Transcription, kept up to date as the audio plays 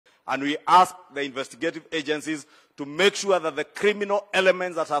And we ask the investigative agencies to make sure that the criminal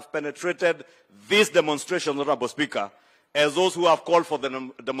elements that have penetrated these demonstrations, Honorable Speaker, as those who have called for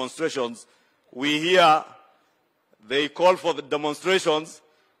the demonstrations, we hear they call for the demonstrations,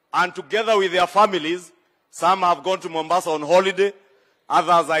 and together with their families, some have gone to Mombasa on holiday,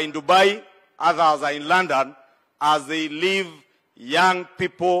 others are in Dubai, others are in London, as they leave young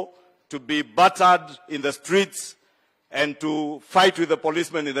people to be battered in the streets and to fight with the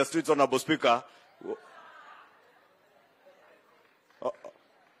policemen in the streets, Honorable Speaker.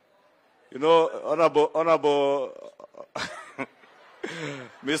 You know, Honorable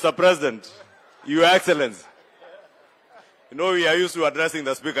Mr. President, Your Excellency, you know we are used to addressing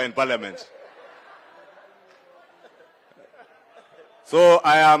the Speaker in Parliament. So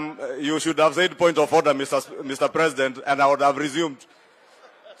you should have said point of order, Mr. President, and I would have resumed.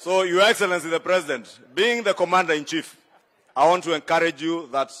 So, Your Excellency the President, being the Commander-in-Chief, I want to encourage you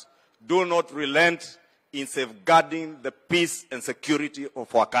that do not relent in safeguarding the peace and security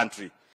of our country.